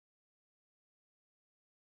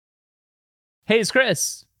Hey, it's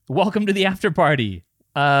Chris. Welcome to the after party.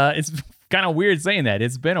 It's kind of weird saying that.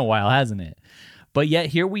 It's been a while, hasn't it? But yet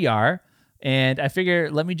here we are. And I figure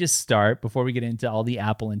let me just start before we get into all the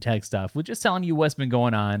Apple and tech stuff with just telling you what's been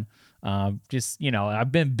going on.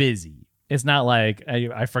 I've been busy. It's not like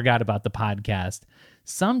I forgot about the podcast.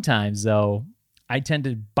 Sometimes, though, I tend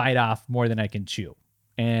to bite off more than I can chew.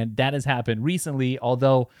 And that has happened recently,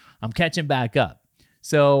 although I'm catching back up.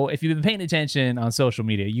 So if you've been paying attention on social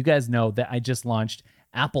media, you guys know that I just launched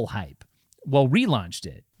Apple Hype. Well, relaunched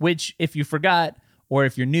it, which if you forgot or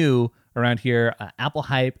if you're new around here, Apple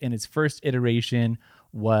Hype in its first iteration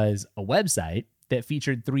was a website that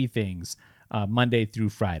featured three things Monday through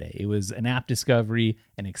Friday. It was an app discovery,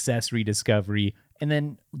 an accessory discovery, and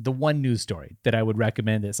then the one news story that I would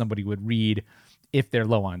recommend that somebody would read if they're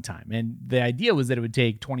low on time. And the idea was that it would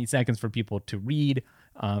take 20 seconds for people to read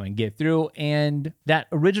and get through. And that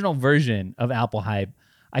original version of Apple Hype,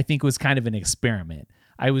 I think, was kind of an experiment.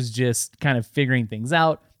 I was just kind of figuring things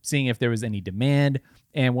out, seeing if there was any demand.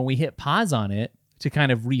 And when we hit pause on it to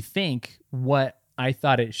kind of rethink what I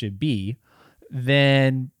thought it should be,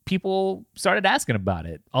 then people started asking about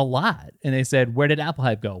it a lot. And they said, where did Apple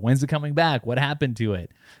Hype go? When's it coming back? What happened to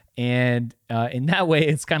it? And in that way,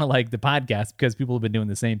 it's kind of like the podcast because people have been doing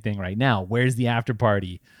the same thing right now. Where's the after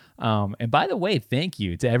party? And by the way, thank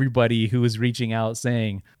you to everybody who was reaching out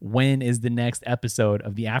saying, when is the next episode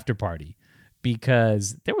of the after party?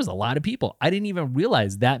 Because there was a lot of people. I didn't even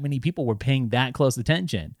realize that many people were paying that close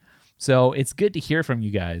attention. So it's good to hear from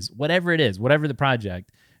you guys, whatever it is, whatever the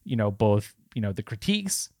project, both, the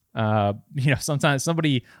critiques, sometimes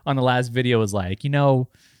somebody on the last video was like,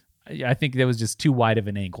 I think that was just too wide of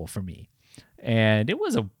an angle for me. And it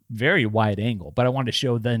was a very wide angle, but I wanted to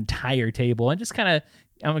show the entire table and just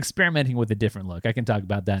I'm experimenting with a different look. I can talk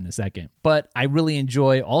about that in a second. But I really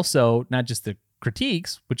enjoy also not just the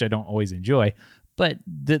critiques, which I don't always enjoy, but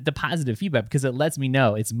the positive feedback because it lets me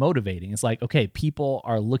know it's motivating. It's like, okay, people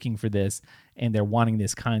are looking for this and they're wanting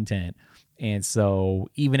this content. And so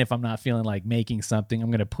even if I'm not feeling like making something,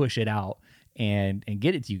 I'm going to push it out and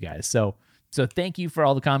get it to you guys. So thank you for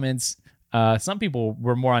all the comments. Some people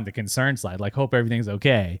were more on the concern side, like hope everything's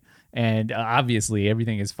okay. And obviously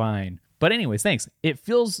everything is fine. But anyways, thanks. It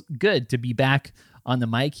feels good to be back on the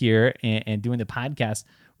mic here and doing the podcast.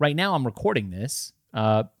 Right now I'm recording this.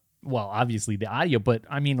 Obviously the audio, but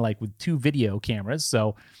I mean like with two video cameras.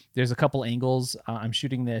 So there's a couple angles. I'm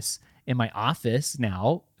shooting this in my office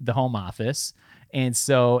now, the home office. And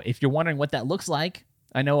so if you're wondering what that looks like,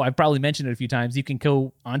 I know I've probably mentioned it a few times. You can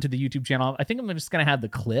go onto the YouTube channel. I think I'm just going to have the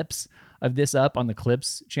clips of this up on the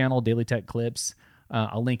Clips channel, Daily Tech Clips.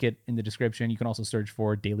 I'll link it in the description. You can also search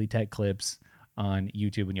for Daily Tech Clips on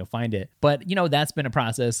YouTube and you'll find it. But, that's been a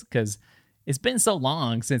process because it's been so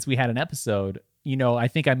long since we had an episode. I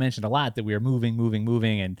think I mentioned a lot that we were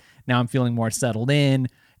moving, and now I'm feeling more settled in.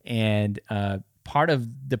 And part of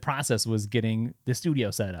the process was getting the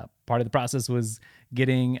studio set up. Part of the process was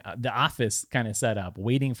getting the office kind of set up,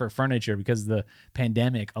 waiting for furniture because of the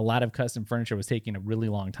pandemic. A lot of custom furniture was taking a really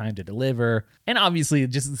long time to deliver. And obviously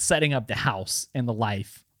just setting up the house and the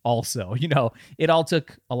life also, it all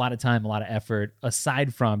took a lot of time, a lot of effort,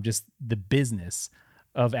 aside from just the business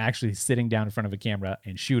of actually sitting down in front of a camera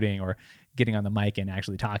and shooting or getting on the mic and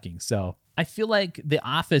actually talking. So I feel like the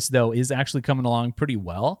office, though, is actually coming along pretty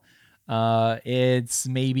well. It's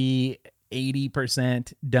maybe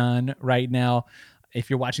 80% done right now. If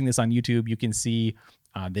you're watching this on YouTube, you can see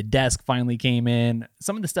the desk finally came in.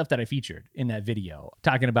 Some of the stuff that I featured in that video,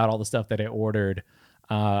 talking about all the stuff that I ordered.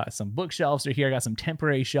 Some bookshelves are here. I got some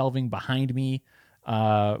temporary shelving behind me,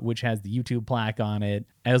 which has the YouTube plaque on it,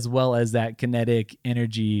 as well as that kinetic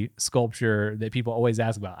energy sculpture that people always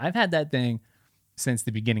ask about. I've had that thing since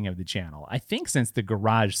the beginning of the channel. I think since the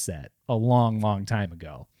garage set a long, long time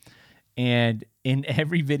ago. And in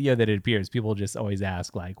every video that it appears, people just always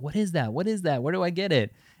ask, like, what is that? What is that? Where do I get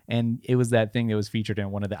it? And it was that thing that was featured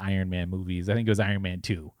in one of the Iron Man movies. I think it was Iron Man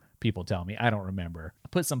 2, people tell me. I don't remember. I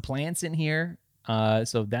put some plants in here,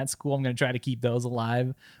 so that's cool. I'm going to try to keep those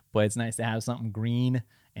alive, but it's nice to have something green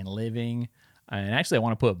and living. And actually, I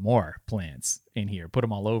want to put more plants in here, put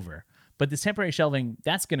them all over. But this temporary shelving,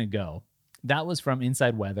 that's going to go. That was from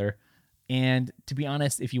Inside Weather. And to be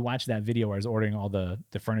honest, if you watch that video where I was ordering all the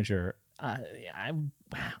furniture,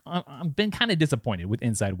 I've been kind of disappointed with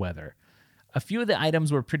Inside Weather. A few of the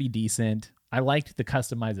items were pretty decent. I liked the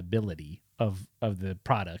customizability of the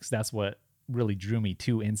products. That's what really drew me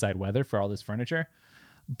to Inside Weather for all this furniture.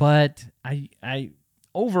 But I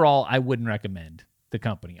overall, I wouldn't recommend the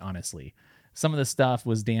company, honestly. Some of the stuff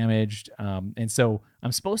was damaged. And so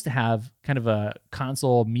I'm supposed to have kind of a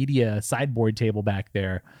console media sideboard table back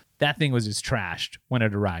there that thing was just trashed when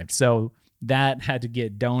it arrived. So that had to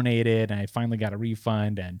get donated, and I finally got a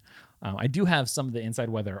refund. And I do have some of the Inside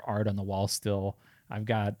Weather art on the wall still. I've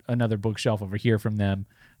got another bookshelf over here from them,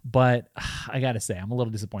 but I gotta say, I'm a little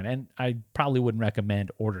disappointed, and I probably wouldn't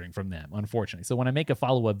recommend ordering from them, unfortunately. So when I make a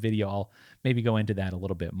follow-up video, I'll maybe go into that a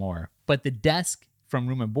little bit more. But the desk from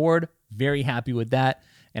Room and Board, very happy with that.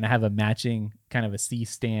 And I have a matching kind of a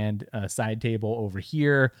C-stand side table over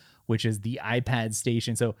here, which is the iPad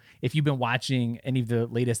station. So if you've been watching any of the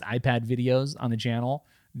latest iPad videos on the channel,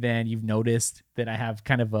 then you've noticed that I have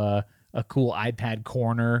kind of a cool iPad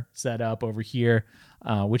corner set up over here,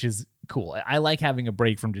 which is cool. I like having a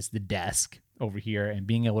break from just the desk over here and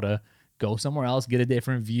being able to go somewhere else, get a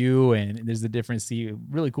different view, and there's a different seat.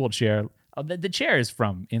 Really cool chair. The chair is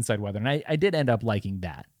from Inside Weather, and I did end up liking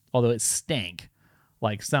that, although it stank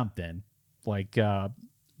like something, like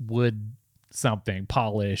wood something,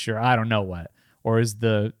 polish, or I don't know what. Or is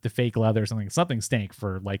the fake leather or something? Something stank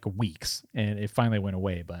for like weeks, and it finally went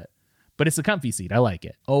away, but it's a comfy seat. I like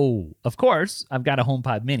it. Oh, of course, I've got a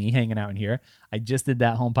HomePod Mini hanging out in here. I just did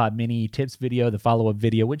that HomePod Mini tips video, the follow-up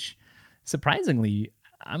video, which surprisingly,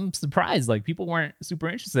 I'm surprised like people weren't super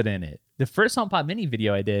interested in it. The first HomePod Mini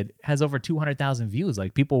video I did has over 200,000 views.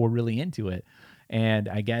 Like people were really into it. And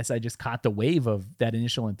I guess I just caught the wave of that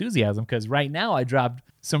initial enthusiasm, because right now I dropped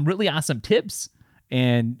some really awesome tips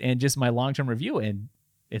and just my long-term review, and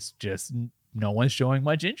it's just no one's showing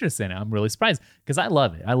much interest in it. I'm really surprised because I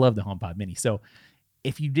love it. I love the HomePod Mini. So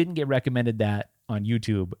if you didn't get recommended that on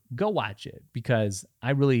YouTube, go watch it, because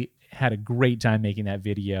I really had a great time making that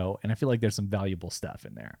video, and I feel like there's some valuable stuff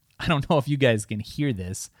in there. I don't know if you guys can hear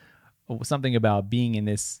this. Something about being in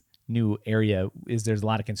this new area is there's a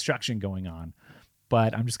lot of construction going on,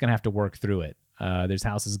 but I'm just going to have to work through it. There's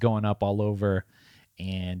houses going up all over,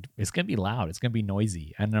 and it's going to be loud. It's going to be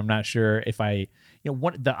noisy. And I'm not sure if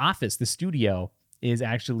the office, the studio has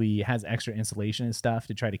extra insulation and stuff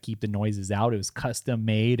to try to keep the noises out. It was custom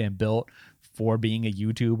made and built for being a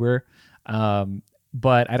YouTuber.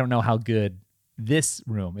 But I don't know how good this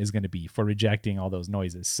room is going to be for rejecting all those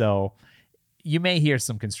noises. So you may hear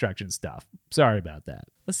some construction stuff. Sorry about that.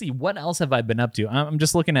 Let's see. What else have I been up to? I'm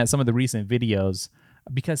just looking at some of the recent videos,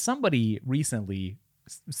 because somebody recently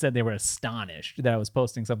said they were astonished that I was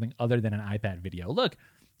posting something other than an iPad video. Look,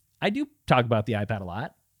 I do talk about the iPad a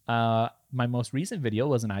lot. My most recent video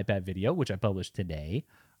was an iPad video, which I published today,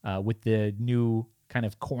 with the new kind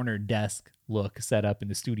of corner desk look set up in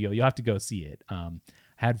the studio. You'll have to go see it.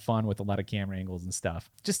 Had fun with a lot of camera angles and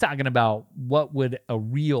stuff. Just talking about what would a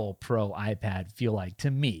real Pro iPad feel like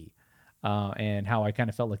to me, and how I kind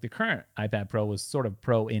of felt like the current iPad Pro was sort of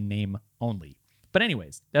Pro in name only. But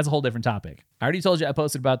anyways, that's a whole different topic. I already told you I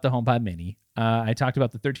posted about the HomePod Mini. I talked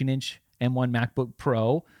about the 13-inch M1 MacBook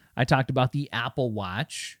Pro. I talked about the Apple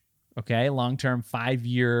Watch. Okay, long-term,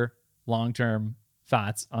 5-year long-term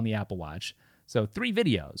thoughts on the Apple Watch. So 3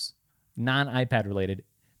 videos, non-iPad related,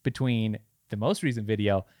 between the most recent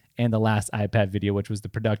video and the last iPad video, which was the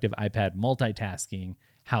productive iPad multitasking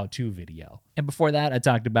how-to video. And before that, I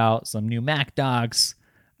talked about some new Mac docks.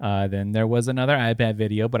 Then there was another iPad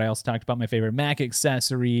video, but I also talked about my favorite Mac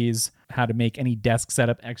accessories, how to make any desk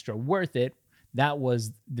setup extra worth it. That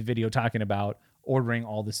was the video talking about ordering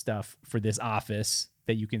all the stuff for this office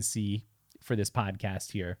that you can see for this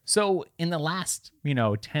podcast here. So in the last,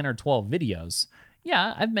 10 or 12 videos,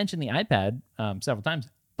 yeah, I've mentioned the iPad several times,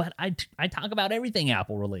 but I talk about everything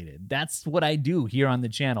Apple related. That's what I do here on the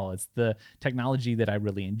channel. It's the technology that I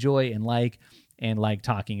really enjoy and like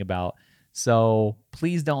talking about. So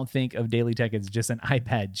please don't think of Daily Tech as just an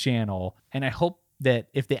iPad channel. And I hope that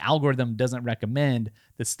if the algorithm doesn't recommend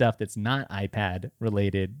the stuff that's not iPad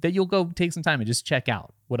related, that you'll go take some time and just check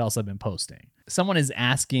out what else I've been posting. Someone is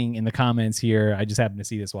asking in the comments here, I just happened to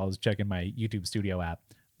see this while I was checking my YouTube Studio app,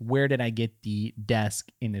 where did I get the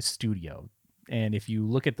desk in the studio? And if you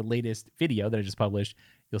look at the latest video that I just published,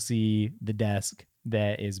 you'll see the desk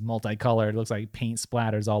that is multicolored. It looks like paint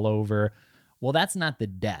splatters all over. Well, that's not the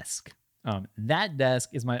desk. That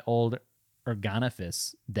desk is my old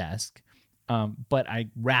Ergonophis desk, but I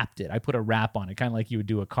wrapped it. I put a wrap on it, kind of like you would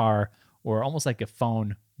do a car, or almost like a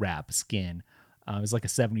phone wrap skin. It was like a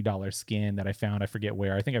 $70 skin that I found. I forget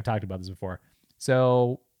where. I think I've talked about this before.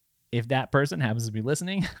 So if that person happens to be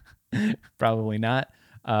listening, probably not.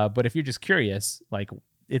 But if you're just curious, like,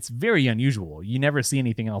 it's very unusual. You never see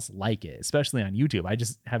anything else like it, especially on YouTube. I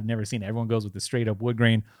just have never seen it. Everyone goes with the straight up wood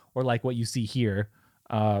grain, or like what you see here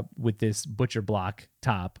with this butcher block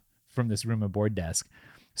top from this Room and Board desk.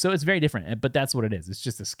 So it's very different, but that's what it is. It's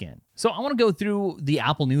just a skin. So I want to go through the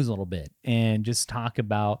Apple news a little bit and just talk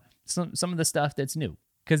about some of the stuff that's new,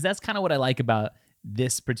 because that's kind of what I like about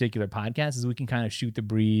this particular podcast is we can kind of shoot the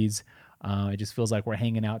breeze. It just feels like we're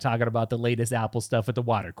hanging out talking about the latest Apple stuff at the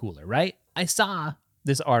water cooler, right? I saw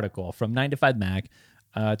this article from 9 to 5 Mac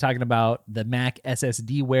talking about the Mac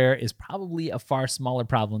SSD wear is probably a far smaller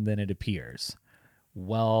problem than it appears.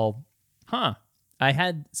 Well, I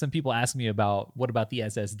had some people ask me about what about the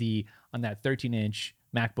SSD on that 13-inch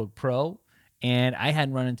MacBook Pro, and I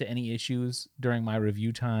hadn't run into any issues during my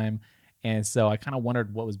review time, and so I kind of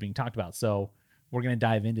wondered what was being talked about. So we're going to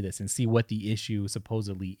dive into this and see what the issue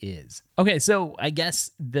supposedly is. Okay, so I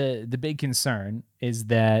guess the big concern is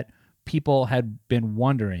that people had been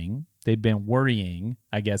wondering, they'd been worrying,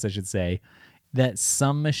 I guess I should say, that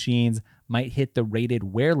some machines might hit the rated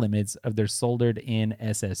wear limits of their soldered in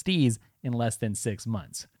SSDs in less than 6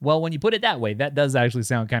 months. Well, when you put it that way, that does actually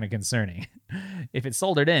sound kind of concerning. If it's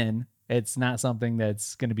soldered in, it's not something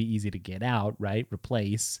that's going to be easy to get out, right?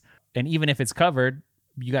 Replace. And even if it's covered,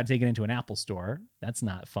 you got to take it into an Apple store. That's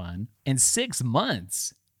not fun. And 6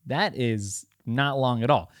 months, that is not long at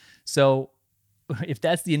all. So if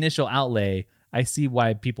that's the initial outlay, I see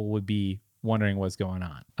why people would be wondering what's going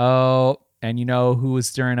on. Oh, and you know who was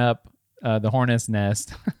stirring up the hornet's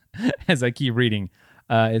nest as I keep reading.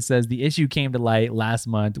 It says the issue came to light last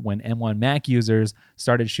month when M1 Mac users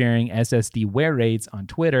started sharing SSD wear rates on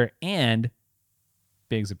Twitter and,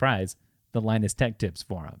 big surprise, the Linus Tech Tips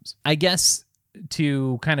forums. I guess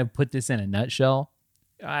to kind of put this in a nutshell,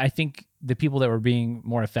 I think the people that were being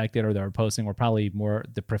more affected or that were posting were probably more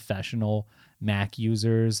the professional Mac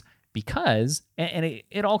users because, and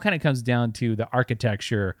it all kind of comes down to the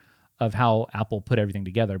architecture of how Apple put everything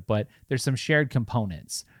together, but there's some shared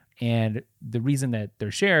components. And the reason that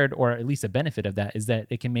they're shared, or at least a benefit of that, is that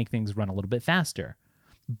it can make things run a little bit faster.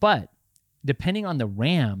 But depending on the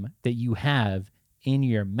RAM that you have in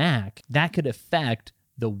your Mac, that could affect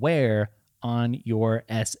the wear on your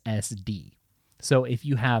SSD. So if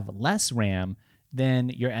you have less RAM, then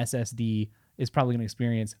your SSD is probably going to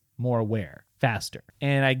experience more wear faster.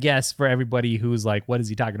 And I guess for everybody who's like, what is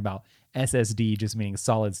he talking about? SSD just meaning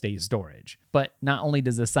solid state storage. But not only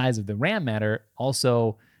does the size of the RAM matter,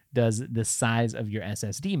 also does the size of your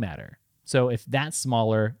SSD matter. So if that's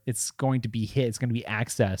smaller, it's going to be hit, it's going to be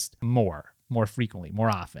accessed more frequently, more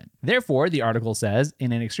often. Therefore, the article says,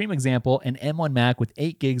 in an extreme example, an M1 Mac with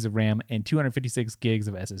 8 gigs of RAM and 256 gigs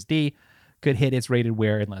of SSD could hit its rated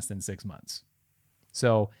wear in less than 6 months.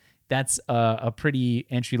 So that's a pretty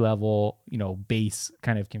entry-level, base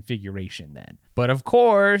kind of configuration then. But of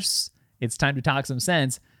course, it's time to talk some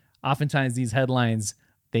sense. Oftentimes these headlines,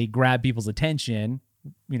 they grab people's attention,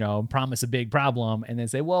 promise a big problem, and then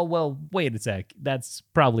say, well, wait a sec, that's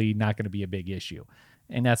probably not going to be a big issue.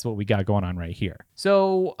 And that's what we got going on right here.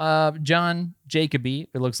 So John Jacoby,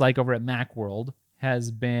 it looks like over at Macworld, has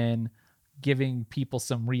been giving people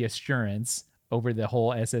some reassurance over the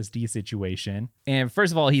whole SSD situation. And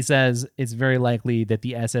first of all, he says it's very likely that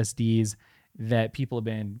the SSDs that people have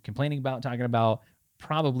been complaining about, talking about,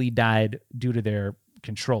 probably died due to their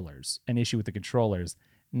controllers, an issue with the controllers,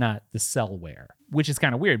 not the cell wear, which is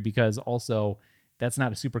kind of weird because also that's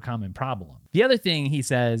not a super common problem. The other thing he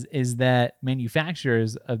says is that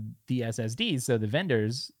manufacturers of the SSDs, so the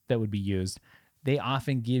vendors that would be used, they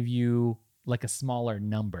often give you like a smaller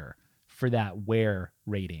number for that wear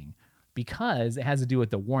rating because it has to do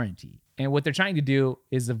with the warranty. And what they're trying to do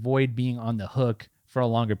is avoid being on the hook for a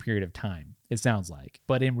longer period of time, it sounds like.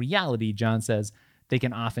 But in reality, John says they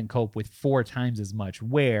can often cope with 4 times as much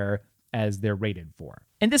wear as they're rated for.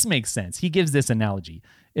 And this makes sense. He gives this analogy.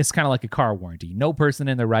 It's kind of like a car warranty. No person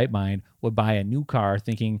in their right mind would buy a new car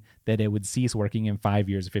thinking that it would cease working in 5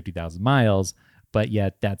 years or 50,000 miles, but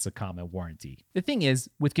yet that's a common warranty. The thing is,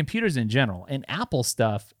 with computers in general, and Apple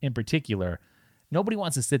stuff in particular, nobody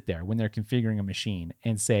wants to sit there when they're configuring a machine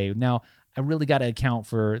and say, now, I really got to account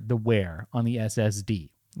for the wear on the SSD.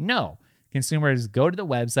 No. Consumers go to the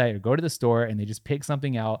website or go to the store and they just pick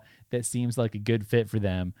something out that seems like a good fit for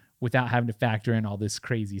them without having to factor in all this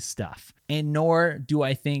crazy stuff. And nor do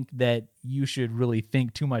I think that you should really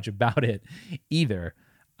think too much about it either.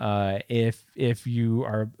 If you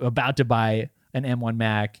are about to buy an M1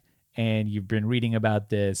 Mac and you've been reading about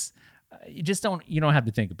this, you don't have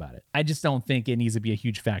to think about it. I just don't think it needs to be a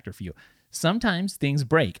huge factor for you. Sometimes things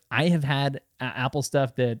break. I have had Apple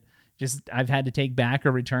stuff that I've had to take back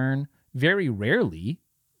or return very rarely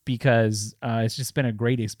because it's just been a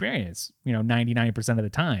great experience, 99% of the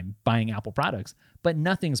time buying Apple products, but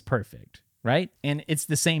nothing's perfect, right? And it's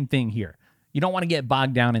the same thing here. You don't want to get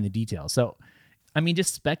bogged down in the details. So,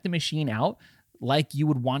 just spec the machine out like you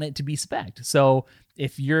would want it to be spec'd. So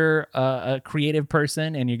if you're a creative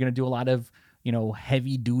person and you're going to do a lot of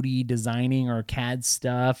heavy duty designing or CAD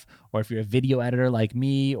stuff, or if you're a video editor like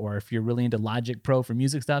me, or if you're really into Logic Pro for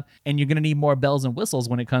music stuff, and you're going to need more bells and whistles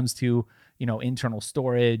when it comes to, internal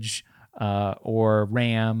storage or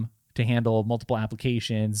RAM to handle multiple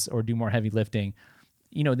applications or do more heavy lifting,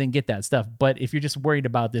 then get that stuff. But if you're just worried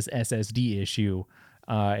about this SSD issue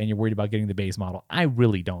and you're worried about getting the base model, I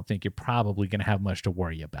really don't think you're probably going to have much to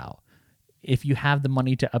worry about. If you have the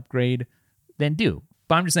money to upgrade, then do.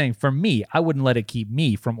 But I'm just saying, for me, I wouldn't let it keep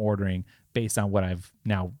me from ordering based on what I've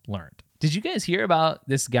now learned. Did you guys hear about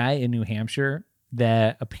this guy in New Hampshire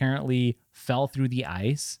that apparently fell through the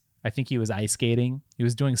ice? I think he was ice skating. He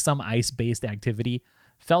was doing some ice-based activity,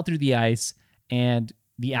 fell through the ice, and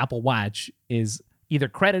the Apple Watch is either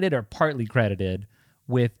credited or partly credited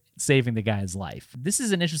with saving the guy's life. This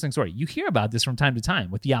is an interesting story. You hear about this from time to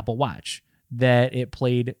time with the Apple Watch, that it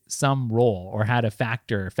played some role or had a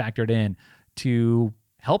factored in to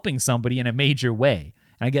helping somebody in a major way.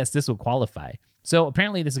 And I guess this would qualify. So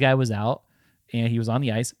apparently this guy was out and he was on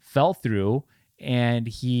the ice, fell through, and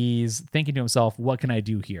he's thinking to himself, what can I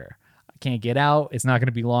do here? I can't get out. It's not going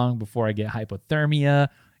to be long before I get hypothermia.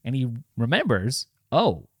 And he remembers,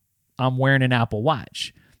 oh, I'm wearing an Apple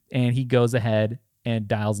Watch. And he goes ahead and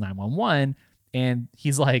dials 911. And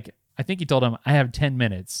he's like, I think he told him, I have 10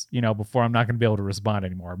 minutes, before I'm not going to be able to respond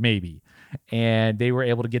anymore, maybe. And they were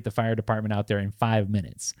able to get the fire department out there in 5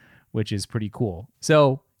 minutes, which is pretty cool.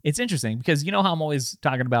 So it's interesting because how I'm always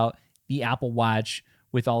talking about the Apple Watch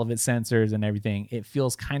with all of its sensors and everything. It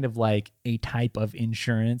feels kind of like a type of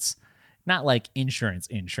insurance, not like insurance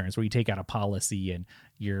where you take out a policy and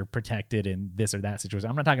you're protected in this or that situation.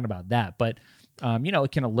 I'm not talking about that, but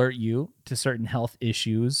it can alert you to certain health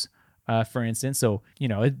issues, for instance. So,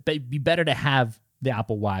 it'd be better to have the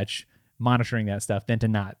Apple Watch monitoring that stuff than to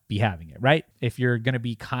not be having it, right? If you're going to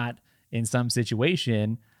be caught in some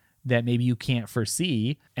situation that maybe you can't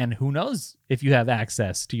foresee, and who knows if you have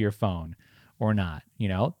access to your phone or not,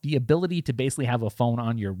 the ability to basically have a phone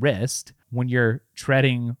on your wrist when you're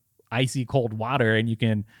treading icy cold water and you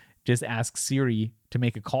can just ask Siri to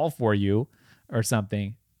make a call for you or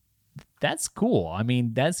something. That's cool. I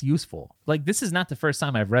mean, that's useful. Like, this is not the first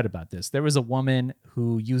time I've read about this. There was a woman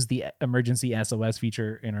who used the emergency SOS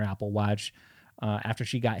feature in her Apple Watch after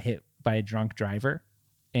she got hit by a drunk driver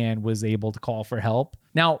and was able to call for help.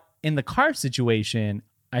 Now, in the car situation,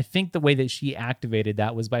 I think the way that she activated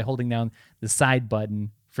that was by holding down the side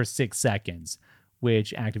button for 6 seconds,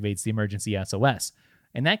 which activates the emergency SOS.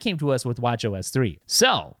 And that came to us with watchOS 3.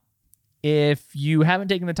 So if you haven't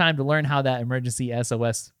taken the time to learn how that emergency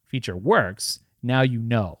SOS feature works, now you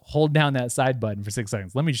know. Hold down that side button for 6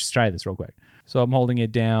 seconds. Let me just try this real quick. So I'm holding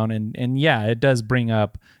it down, and yeah, it does bring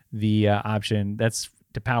up the option that's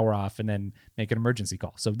to power off and then make an emergency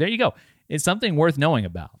call. So there you go. It's something worth knowing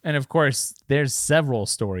about. And of course, there's several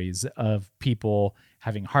stories of people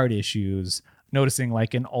having heart issues, noticing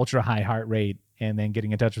like an ultra high heart rate, and then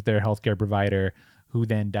getting in touch with their healthcare provider who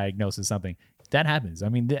then diagnoses something. That happens. I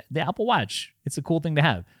mean, the Apple Watch, it's a cool thing to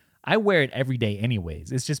have. I wear it every day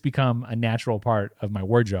anyways. It's just become a natural part of my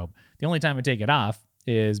wardrobe. The only time I take it off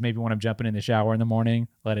is maybe when I'm jumping in the shower in the morning,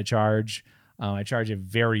 let it charge. I charge it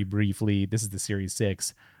very briefly. This is the Series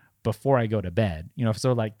 6 before I go to bed.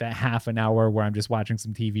 So like that half an hour where I'm just watching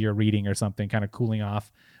some TV or reading or something, kind of cooling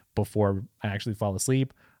off before I actually fall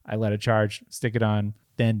asleep. I let it charge, stick it on,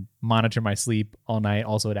 then monitor my sleep all night.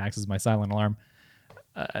 Also, it acts as my silent alarm.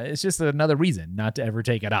 It's just another reason not to ever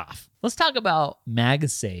take it off. Let's talk about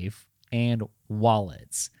MagSafe and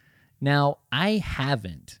wallets. Now, I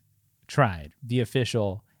haven't tried the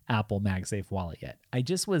official Apple MagSafe wallet yet. I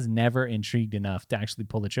just was never intrigued enough to actually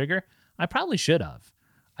pull the trigger. I probably should have.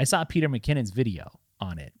 I saw Peter McKinnon's video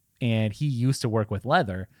on it, and he used to work with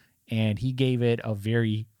leather, and he gave it a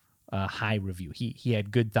very high review. He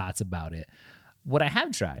had good thoughts about it. What I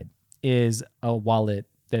have tried is a wallet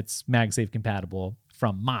that's MagSafe compatible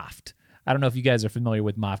from Moft. I don't know if you guys are familiar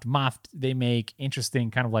with Moft. Moft, they make interesting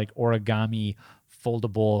kind of like origami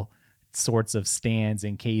foldable sorts of stands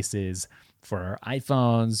and cases for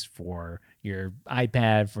iPhones, for your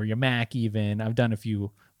iPad, for your Mac even. I've done a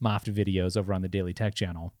few Moft videos over on the Daily Tech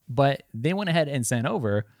channel. But they went ahead and sent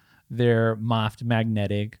over their Moft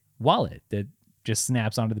magnetic wallet that just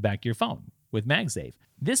snaps onto the back of your phone with MagSafe.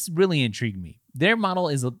 This really intrigued me. Their model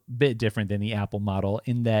is a bit different than the Apple model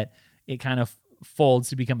in that it kind of folds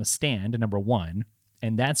to become a stand, number one,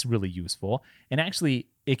 and that's really useful. And actually,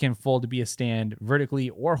 it can fold to be a stand vertically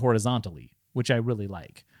or horizontally, which I really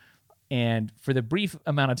like. And for the brief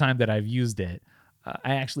amount of time that I've used it,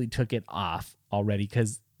 I actually took it off already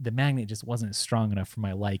because the magnet just wasn't strong enough for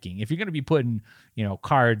my liking. If you're going to be putting,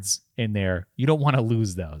 cards in there, you don't want to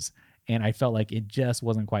lose those. and I felt like it just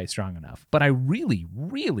wasn't quite strong enough. But I really,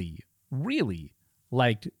 really, really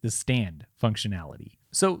liked the stand functionality.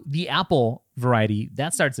 So the Apple variety,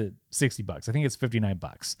 that starts at $60. I think it's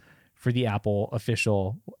 $59 for the Apple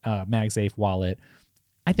official MagSafe wallet.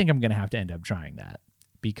 I think I'm going to have to end up trying that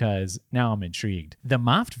because now I'm intrigued. The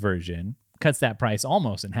Moft version cuts that price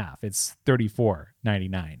almost in half. It's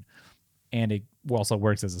 $34.99, and it also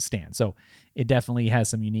works as a stand. So it definitely has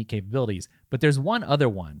some unique capabilities. But there's one other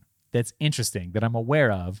one that's interesting that I'm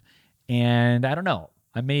aware of, and I don't know.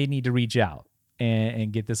 I may need to reach out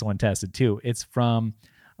and get this one tested too. It's from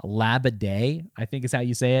Labodet, I think is how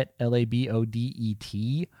you say it,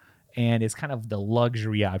 Labodet, and it's kind of the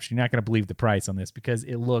luxury option. You're not going to believe the price on this because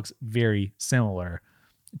it looks very similar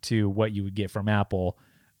to what you would get from Apple.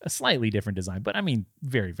 A slightly different design, but I mean,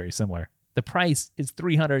 very, very similar. The price is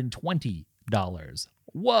 $320.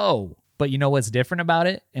 Whoa. But you know what's different about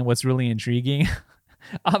it and what's really intriguing?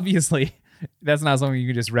 Obviously, that's not something you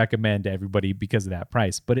can just recommend to everybody because of that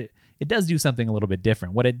price, but it does do something a little bit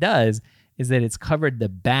different. What it does is that it's covered the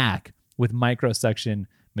back with microsuction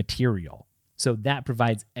material. So that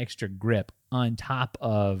provides extra grip on top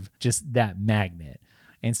of just that magnet.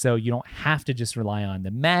 And so you don't have to just rely on the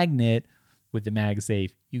magnet with the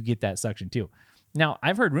MagSafe. You get that suction too. Now,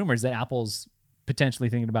 I've heard rumors that Apple's potentially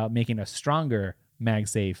thinking about making a stronger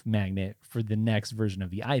MagSafe magnet for the next version of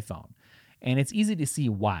the iPhone. And it's easy to see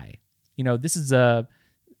why. You know, this is a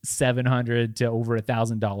 $700 to over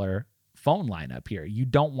 $1,000 phone lineup here. You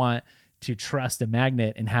don't want to trust a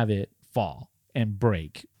magnet and have it fall and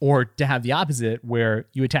break, or to have the opposite where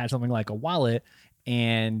you attach something like a wallet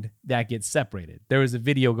and that gets separated. There was a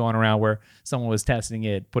video going around where someone was testing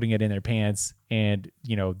it, putting it in their pants, and,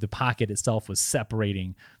 you know, the pocket itself was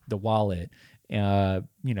separating the wallet,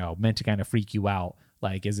 meant to kind of freak you out.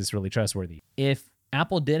 Like, is this really trustworthy? If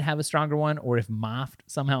Apple did have a stronger one, or if Moft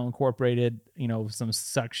somehow incorporated, some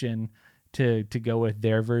suction to go with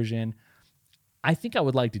their version, I think I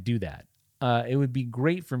would like to do that. It would be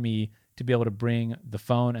great for me to be able to bring the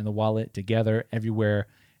phone and the wallet together everywhere.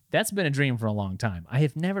 That's been a dream for a long time. I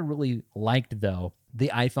have never really liked, though,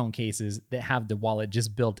 the iPhone cases that have the wallet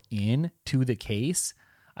just built in to the case.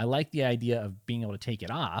 I like the idea of being able to take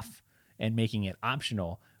it off and making it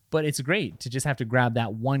optional, but it's great to just have to grab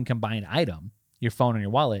that one combined item, your phone and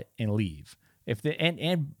your wallet, and leave. If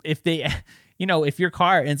your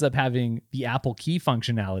car ends up having the Apple Key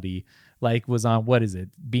functionality, like was on,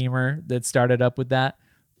 Beamer that started up with that,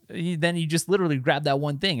 then you just literally grab that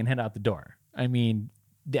one thing and head out the door. I mean,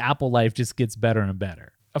 the Apple life just gets better and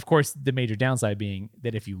better. Of course, the major downside being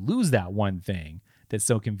that if you lose that one thing that's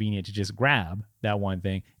so convenient to just grab that one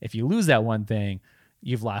thing, if you lose that one thing,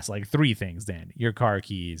 you've lost like three things then: your car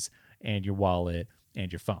keys and your wallet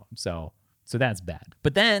and your phone. So that's bad.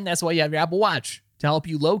 But then that's why you have your Apple Watch to help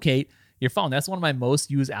you locate your phone. That's one of my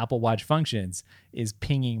most used Apple Watch functions, is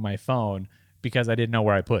pinging my phone because I didn't know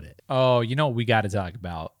where I put it. Oh, what we got to talk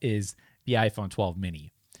about is the iPhone 12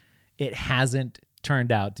 mini. It hasn't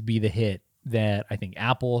turned out to be the hit that I think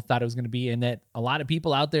Apple thought it was going to be, and that a lot of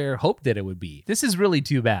people out there hoped that it would be. This is really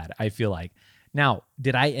too bad, I feel like. Now,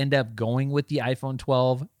 did I end up going with the iPhone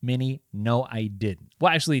 12 mini? No, I didn't.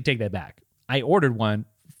 Well, actually, take that back. I ordered one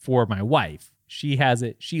for my wife. She has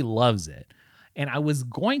it. She loves it. And I was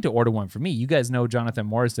going to order one for me. You guys know Jonathan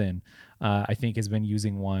Morrison, I think, has been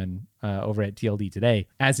using one over at TLD Today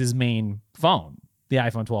as his main phone, the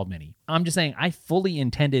iPhone 12 mini. I'm just saying, I fully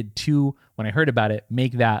intended to, when I heard about it,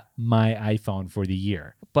 make that my iPhone for the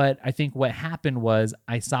year. But I think what happened was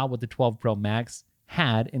I saw what the 12 Pro Max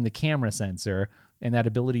had in the camera sensor, and that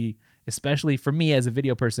ability, especially for me as a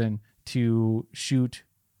video person, to shoot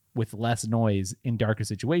with less noise in darker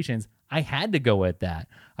situations. I had to go with that.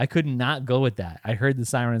 I could not go with that. I heard the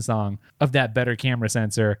siren song of that better camera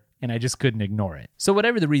sensor, and I just couldn't ignore it. So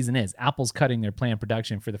whatever the reason is, Apple's cutting their planned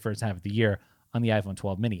production for the first half of the year on the iPhone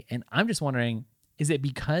 12 mini. And I'm just wondering, is it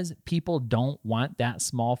because people don't want that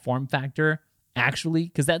small form factor actually?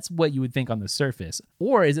 Because that's what you would think on the surface.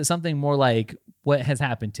 Or is it something more like what has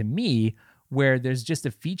happened to me, where there's just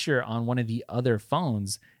a feature on one of the other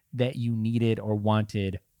phones that you needed or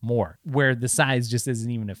wanted more, where the size just isn't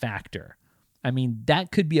even a factor? I mean,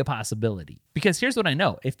 that could be a possibility. Because here's what I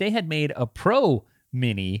know. If they had made a Pro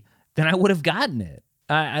Mini, then I would have gotten it.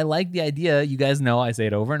 I like the idea. You guys know I say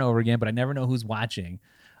it over and over again, but I never know who's watching.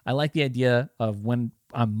 I like the idea of, when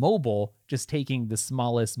I'm mobile, just taking the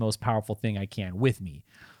smallest, most powerful thing I can with me.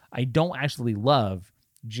 I don't actually love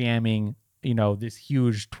jamming, this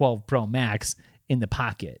huge 12 Pro Max in the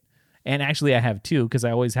pocket. And actually I have two, because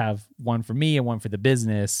I always have one for me and one for the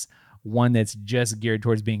business, one that's just geared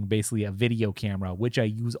towards being basically a video camera, which I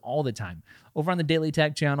use all the time. Over on the Daily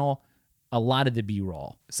Tech channel, a lot of the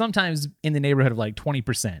B-roll, sometimes in the neighborhood of like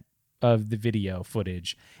 20% of the video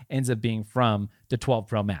footage ends up being from the 12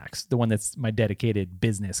 Pro Max, the one that's my dedicated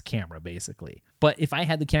business camera, basically. But if I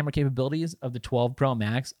had the camera capabilities of the 12 Pro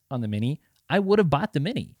Max on the Mini, I would have bought the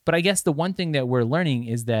Mini. But I guess the one thing that we're learning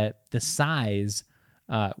is that the size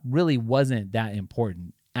really wasn't that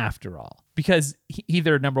important after all. Because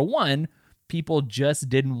either, number one, people just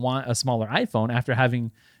didn't want a smaller iPhone after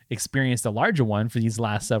having experienced a larger one for these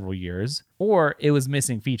last several years, or it was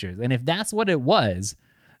missing features. And if that's what it was,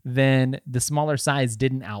 then the smaller size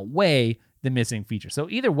didn't outweigh the missing features. So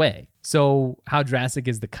either way, so how drastic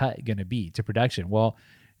is the cut going to be to production? Well,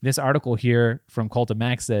 this article here from Cult of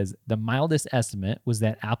Mac says the mildest estimate was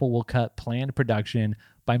that Apple will cut planned production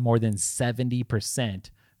by more than 70%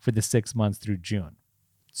 for the 6 months through June.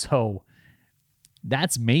 So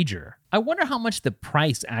that's major. I wonder how much the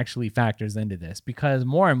price actually factors into this, because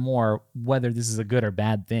more and more, whether this is a good or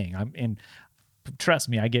bad thing, and trust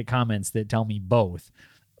me, I get comments that tell me both,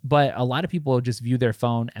 but a lot of people just view their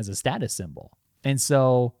phone as a status symbol. And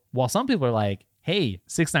so while some people are like, hey,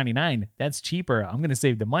 $699, that's cheaper, I'm going to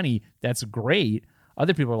save the money, that's great.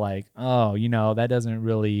 Other people are like, oh, that doesn't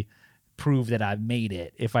really prove that I've made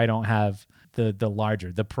it if I don't have the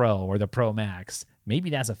larger, the Pro or the Pro Max.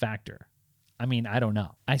 Maybe that's a factor. I mean, I don't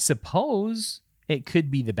know. I suppose it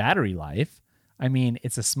could be the battery life. I mean,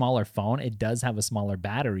 it's a smaller phone. It does have a smaller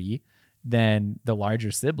battery than the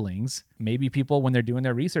larger siblings. Maybe people, when they're doing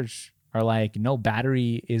their research, are like, no,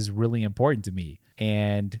 battery is really important to me,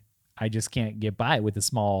 and I just can't get by with a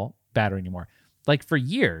small battery anymore. Like for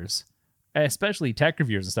years, especially tech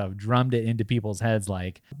reviewers and stuff, drummed it into people's heads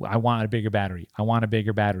like, I want a bigger battery. I want a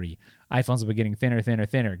bigger battery. iPhones have been getting thinner, thinner,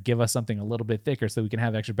 thinner. Give us something a little bit thicker so we can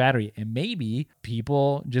have extra battery. And maybe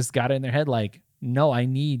people just got it in their head like, no, I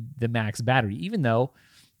need the max battery. Even though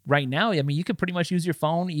right now, I mean, you could pretty much use your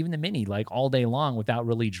phone, even the Mini, like all day long without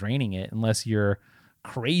really draining it, unless you're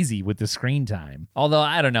crazy with the screen time. Although,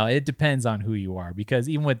 I don't know, it depends on who you are, because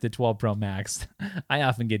even with the 12 Pro Max, I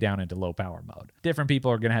often get down into low power mode. Different people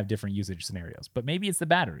are going to have different usage scenarios, but maybe it's the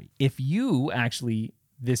battery. If you actually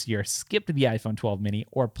this year skipped the iPhone 12 mini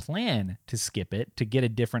or plan to skip it to get a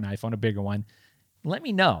different iPhone, a bigger one, let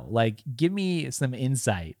me know. Like, give me some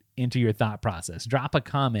insight into your thought process. Drop a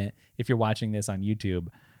comment if you're watching this on YouTube,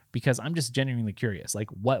 because I'm just genuinely curious. Like,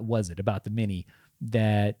 what was it about the mini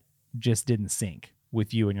that just didn't sync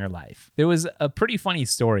with you in your life? There was a pretty funny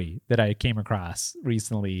story that I came across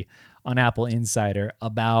recently on Apple Insider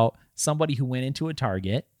about somebody who went into a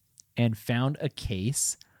Target and found a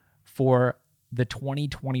case for the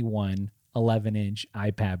 2021 11-inch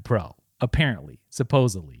iPad Pro, apparently,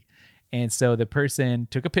 supposedly. And so the person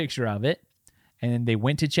took a picture of it and they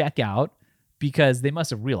went to check out, because they must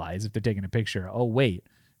have realized, if they're taking a picture, oh, wait,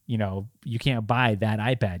 you can't buy that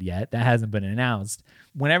iPad yet. That hasn't been announced.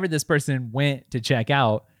 Whenever this person went to check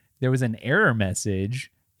out, there was an error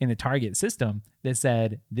message in the Target system that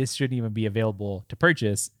said this shouldn't even be available to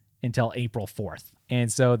purchase until April 4th.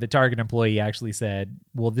 And so the Target employee actually said,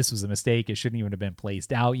 well, this was a mistake. It shouldn't even have been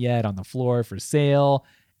placed out yet on the floor for sale.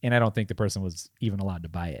 And I don't think the person was even allowed to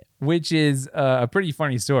buy it, which is a pretty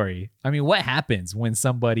funny story. I mean, what happens when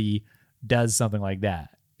somebody does something like that?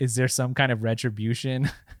 Is there some kind of retribution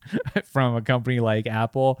from a company like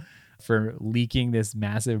Apple for leaking this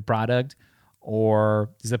massive product? Or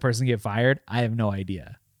does the person get fired? I have no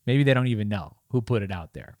idea. Maybe they don't even know who put it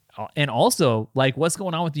out there. And also, like, what's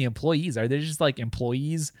going on with the employees? Are there just like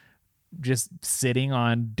employees just sitting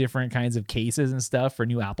on different kinds of cases and stuff for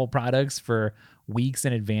new Apple products for weeks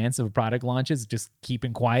in advance of product launches, just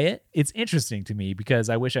keeping quiet? It's interesting to me, because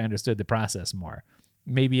I wish I understood the process more.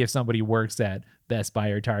 Maybe if somebody works at Best Buy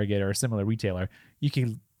or Target or a similar retailer, you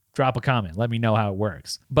can drop a comment. Let me know how it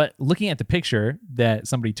works. But looking at the picture that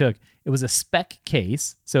somebody took, it was a Spec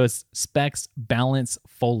case. So it's Spec's Balance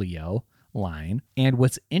Folio line. And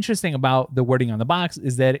what's interesting about the wording on the box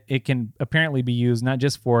is that it can apparently be used not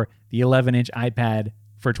just for the 11-inch iPad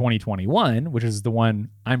for 2021, which is the one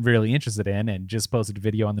I'm really interested in and just posted a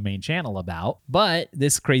video on the main channel about, but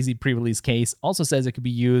this crazy pre-release case also says it could be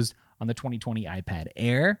used on the 2020 iPad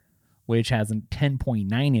Air, which has a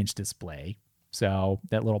 10.9-inch display. So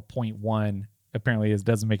that little 0.1 apparently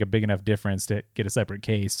doesn't make a big enough difference to get a separate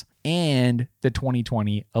case, and the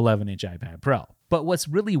 2020 11-inch iPad Pro. But what's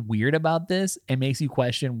really weird about this, and makes you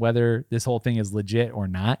question whether this whole thing is legit or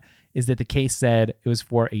not, is that the case said it was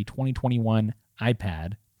for a 2021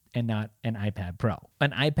 iPad and not an iPad Pro.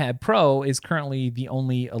 An iPad Pro is currently the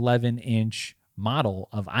only 11-inch model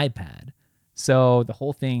of iPad. So the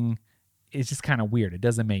whole thing is just kind of weird. It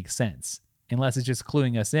doesn't make sense, unless it's just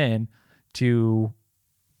cluing us in to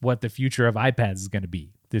what the future of iPads is going to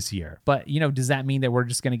be. this year. But, does that mean that we're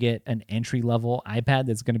just going to get an entry-level iPad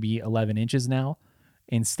that's going to be 11 inches now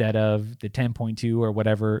instead of the 10.2 or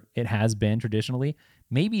whatever it has been traditionally?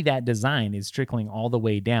 Maybe that design is trickling all the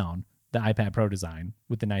way down, the iPad Pro design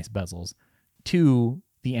with the nice bezels, to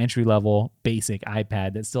the entry-level basic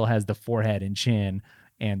iPad that still has the forehead and chin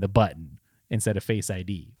and the button instead of Face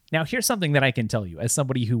ID. Now, here's something that I can tell you as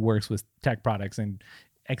somebody who works with tech products and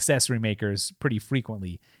accessory makers pretty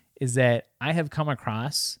frequently, is that I have come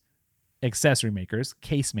across accessory makers,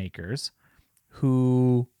 case makers,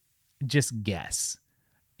 who just guess.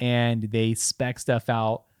 And they spec stuff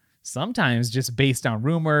out sometimes just based on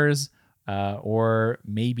rumors, or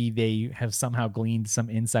maybe they have somehow gleaned some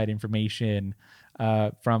inside information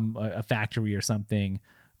from a factory or something.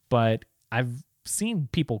 But I've seen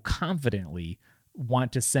people confidently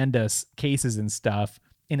want to send us cases and stuff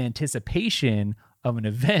in anticipation of an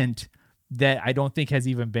event that I don't think has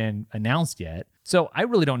even been announced yet. So I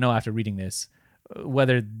really don't know after reading this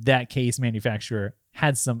whether that case manufacturer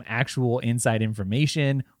had some actual inside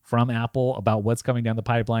information from Apple about what's coming down the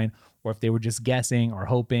pipeline, or if they were just guessing or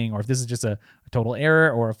hoping, or if this is just a total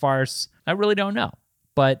error or a farce. I really don't know,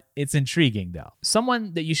 but it's intriguing though.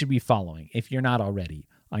 Someone that you should be following, if you're not already,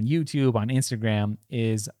 on YouTube, on Instagram,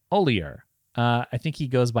 is Olier. I think he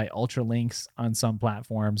goes by Ultralinks on some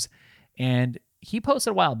platforms, and he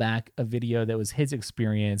posted a while back a video that was his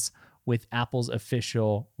experience with Apple's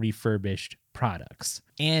official refurbished products.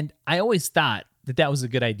 And I always thought that that was a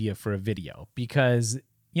good idea for a video because,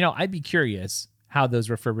 I'd be curious how those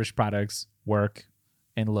refurbished products work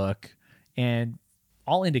and look. And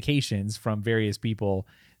all indications from various people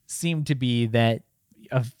seem to be that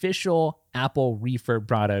official Apple refurb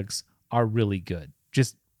products are really good.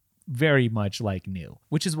 Just very much like new,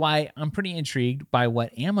 which is why I'm pretty intrigued by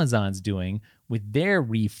what Amazon's doing with their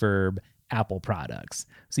refurb Apple products.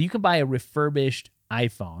 So you can buy a refurbished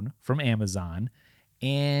iPhone from Amazon,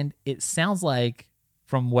 and it sounds like,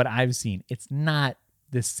 from what I've seen, it's not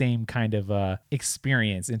the same kind of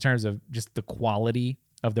experience in terms of just the quality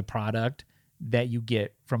of the product that you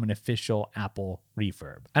get from an official Apple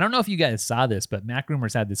refurb. I don't know if you guys saw this, but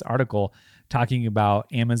MacRumors had this article talking about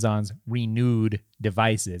Amazon's renewed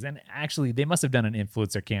devices. And actually, they must have done an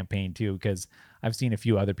influencer campaign too, because I've seen a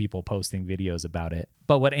few other people posting videos about it.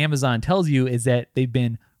 But what Amazon tells you is that they've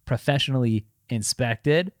been professionally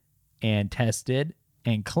inspected and tested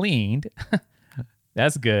and cleaned.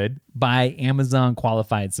 That's good, by Amazon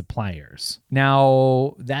qualified suppliers.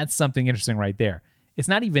 Now, that's something interesting right there. It's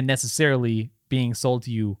not even necessarily being sold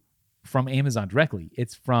to you from Amazon directly.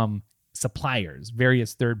 It's from suppliers,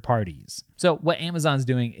 various third parties. So what Amazon's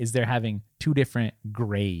doing is they're having two different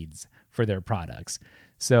grades for their products.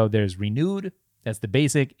 So there's Renewed, that's the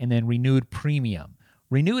basic, and then Renewed Premium.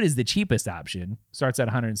 Renewed is the cheapest option, starts at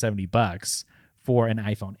 $170 for an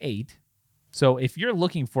iPhone 8. So if you're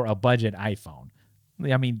looking for a budget iPhone,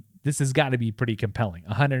 I mean, this has got to be pretty compelling.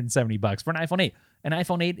 $170 for an iPhone 8. An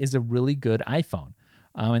iPhone 8 is a really good iPhone.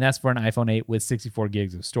 And that's for an iPhone 8 with 64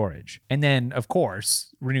 gigs of storage. And then, of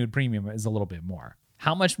course, Renewed Premium is a little bit more.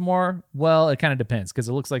 How much more? Well, it kind of depends because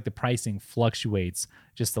it looks like the pricing fluctuates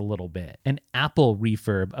just a little bit. An Apple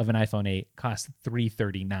refurb of an iPhone 8 costs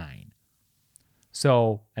 $339.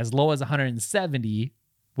 So as low as $170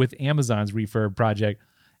 with Amazon's refurb project,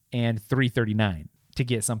 and $339 to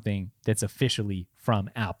get something that's officially from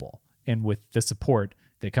Apple and with the support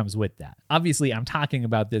that comes with that. Obviously, I'm talking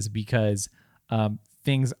about this because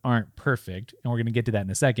things aren't perfect, and we're going to get to that in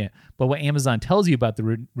a second. But what Amazon tells you about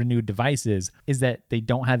the renewed devices is that they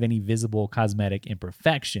don't have any visible cosmetic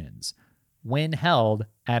imperfections when held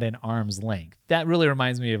at an arm's length. That really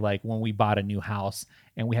reminds me of like when we bought a new house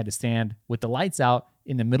and we had to stand with the lights out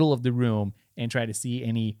in the middle of the room and try to see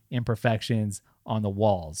any imperfections on the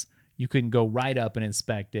walls. You couldn't go right up and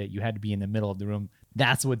inspect it. You had to be in the middle of the room.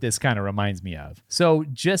 That's what this kind of reminds me of. So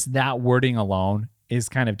just that wording alone is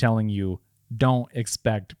kind of telling you, don't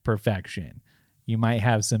expect perfection. You might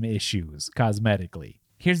have some issues cosmetically.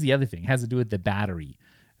 Here's the other thing. It has to do with the battery.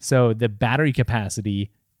 So the battery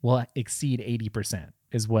capacity will exceed 80%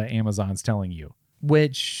 is what Amazon's telling you,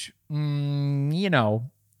 which,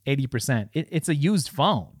 80%. It's a used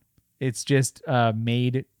phone. It's just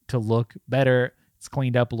made to look better. It's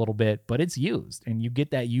cleaned up a little bit, but it's used, and you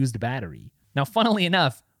get that used battery. Now, funnily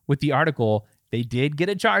enough, with the article, they did get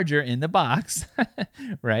a charger in the box,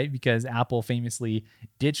 right? Because Apple famously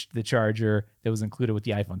ditched the charger that was included with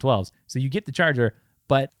the iPhone 12s. So you get the charger,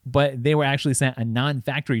 but they were actually sent a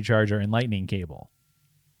non-factory charger and lightning cable.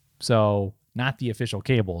 So not the official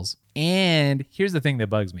cables. And here's the thing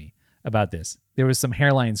that bugs me about this. There was some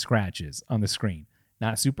hairline scratches on the screen.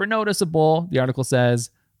 Not super noticeable, the article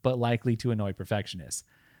says, but likely to annoy perfectionists.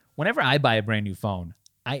 Whenever I buy a brand new phone,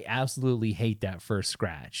 I absolutely hate that first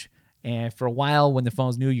scratch. And for a while, when the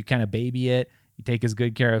phone's new, you kind of baby it, you take as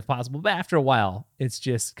good care as possible. But after a while, it's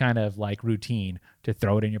just kind of like routine to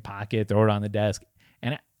throw it in your pocket, throw it on the desk.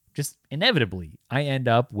 And just inevitably, I end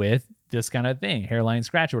up with this kind of thing, hairline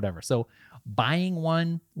scratch or whatever. So buying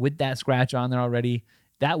one with that scratch on there already,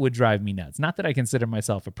 that would drive me nuts. Not that I consider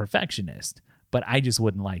myself a perfectionist, but I just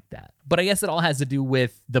wouldn't like that. But I guess it all has to do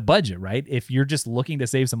with the budget, right? If you're just looking to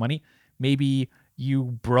save some money, maybe you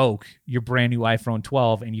broke your brand new iPhone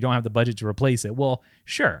 12 and you don't have the budget to replace it. Well,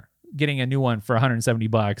 sure, getting a new one for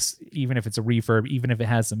 $170, even if it's a refurb, even if it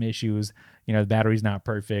has some issues, the battery's not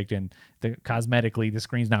perfect and cosmetically the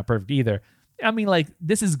screen's not perfect either. I mean, like,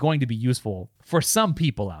 this is going to be useful for some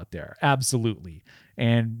people out there. Absolutely.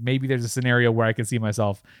 And maybe there's a scenario where I can see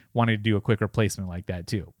myself wanting to do a quick replacement like that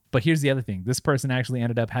too. But here's the other thing. This person actually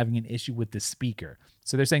ended up having an issue with the speaker.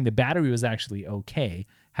 So they're saying the battery was actually okay,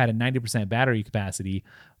 had a 90% battery capacity,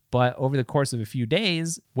 but over the course of a few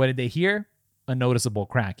days, what did they hear? A noticeable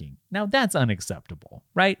cracking. Now that's unacceptable,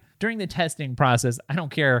 right? During the testing process, I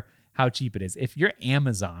don't care how cheap it is. If you're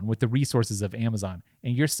Amazon with the resources of Amazon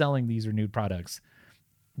and you're selling these renewed products,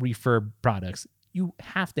 refurb products, you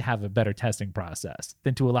have to have a better testing process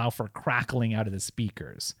than to allow for crackling out of the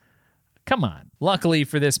speakers. Come on. Luckily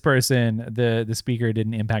for this person, the speaker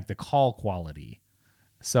didn't impact the call quality.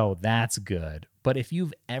 So that's good. But if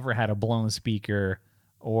you've ever had a blown speaker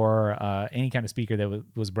or any kind of speaker that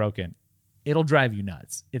was broken, it'll drive you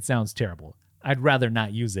nuts. It sounds terrible. I'd rather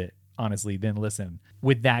not use it, honestly, than listen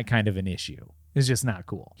with that kind of an issue. It's just not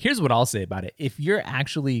cool. Here's what I'll say about it. If you're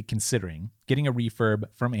actually considering getting a refurb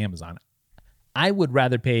from Amazon, I would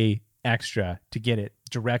rather pay extra to get it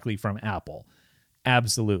directly from Apple.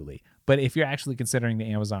 Absolutely. But if you're actually considering the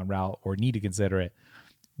Amazon route or need to consider it,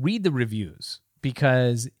 read the reviews.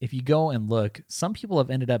 Because if you go and look, some people have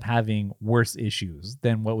ended up having worse issues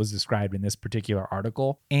than what was described in this particular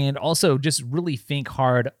article. And also just really think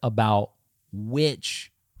hard about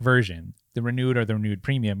which version, the renewed or the renewed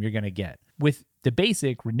premium, you're going to get. With the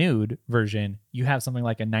basic renewed version, you have something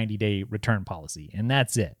like a 90-day return policy, and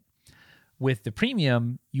that's it. With the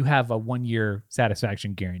premium, you have a 1-year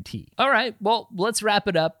satisfaction guarantee. All right, well, let's wrap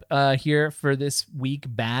it up here for this week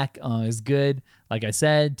back. It's good, like I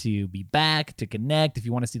said, to be back, to connect. If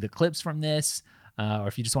you want to see the clips from this, or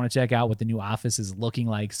if you just want to check out what the new office is looking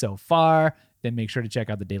like so far, then make sure to check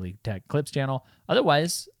out the Daily Tech Clips channel.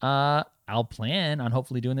 Otherwise, I'll plan on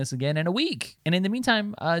hopefully doing this again in a week. And in the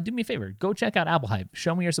meantime, do me a favor. Go check out Apple Hype.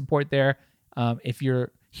 Show me your support there. If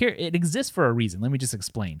you're here, it exists for a reason. Let me just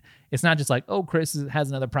explain. It's not just like, oh, Chris has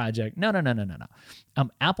another project. No.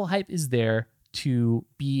 Apple Hype is there to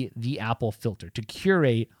be the Apple filter, to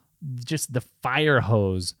curate just the fire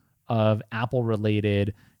hose of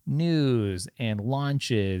Apple-related news and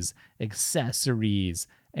launches, accessories,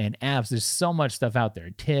 and apps. There's so much stuff out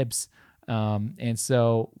there, tips. And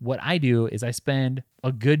so what I do is I spend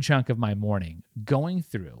a good chunk of my morning going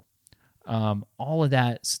through all of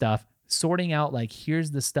that stuff, sorting out, like,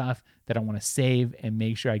 here's the stuff that I want to save and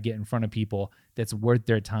make sure I get in front of people that's worth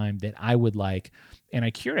their time, that I would like. And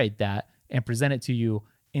I curate that and present it to you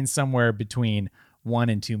in somewhere between 1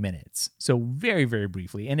 and 2 minutes. So very, very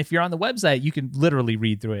briefly. And if you're on the website, you can literally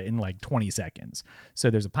read through it in like 20 seconds. So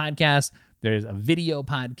there's a podcast, there's a video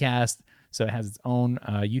podcast. So it has its own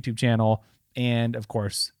YouTube channel. And of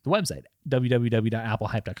course, the website,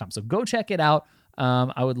 www.applehype.com. So go check it out.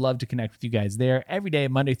 I would love to connect with you guys there every day,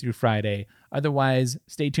 Monday through Friday. Otherwise,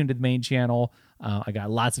 stay tuned to the main channel. I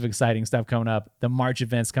got lots of exciting stuff coming up. The March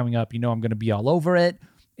event's coming up. I'm going to be all over it.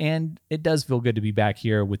 And it does feel good to be back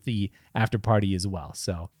here with the after party as well.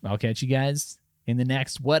 So I'll catch you guys in the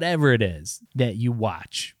next whatever it is that you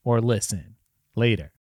watch or listen later.